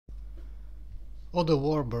Otto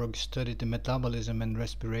Warburg studied the metabolism and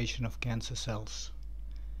respiration of cancer cells.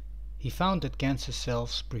 He found that cancer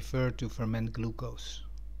cells prefer to ferment glucose.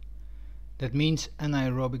 That means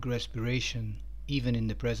anaerobic respiration even in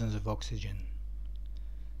the presence of oxygen.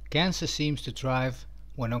 Cancer seems to thrive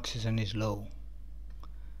when oxygen is low.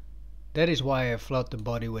 That is why I flood the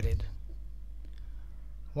body with it.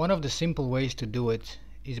 One of the simple ways to do it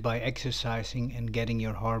is by exercising and getting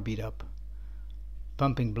your heartbeat up,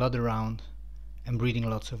 pumping blood around and breathing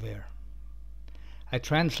lots of air. I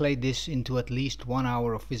translate this into at least 1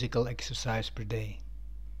 hour of physical exercise per day.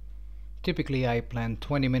 Typically I plan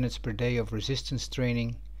 20 minutes per day of resistance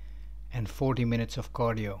training and 40 minutes of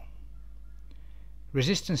cardio.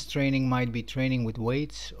 Resistance training might be training with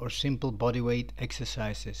weights or simple bodyweight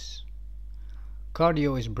exercises.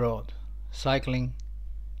 Cardio is broad: cycling,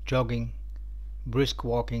 jogging, brisk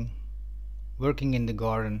walking, working in the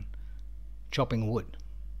garden, chopping wood.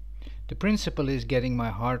 The principle is getting my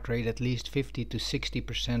heart rate at least 50 to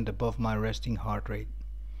 60% above my resting heart rate.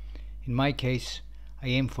 In my case, I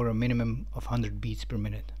aim for a minimum of 100 beats per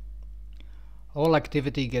minute. All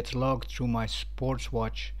activity gets logged through my sports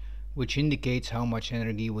watch, which indicates how much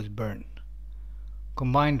energy was burned.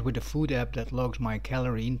 Combined with a food app that logs my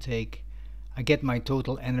calorie intake, I get my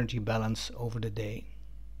total energy balance over the day.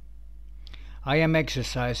 I am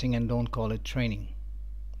exercising and don't call it training.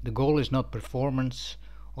 The goal is not performance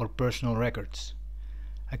or personal records.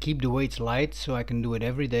 I keep the weights light so I can do it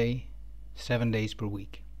every day, 7 days per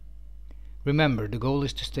week. Remember, the goal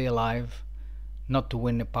is to stay alive, not to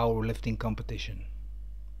win a powerlifting competition.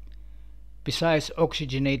 Besides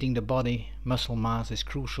oxygenating the body, muscle mass is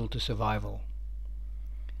crucial to survival.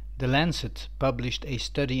 The Lancet published a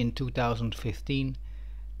study in 2015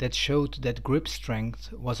 that showed that grip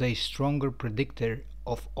strength was a stronger predictor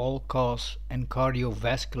of all-cause and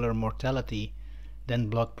cardiovascular mortality than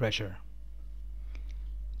blood pressure.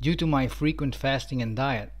 Due to my frequent fasting and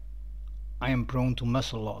diet, I am prone to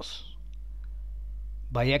muscle loss.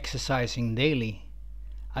 By exercising daily,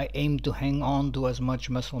 I aim to hang on to as much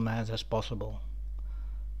muscle mass as possible.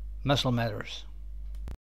 Muscle matters.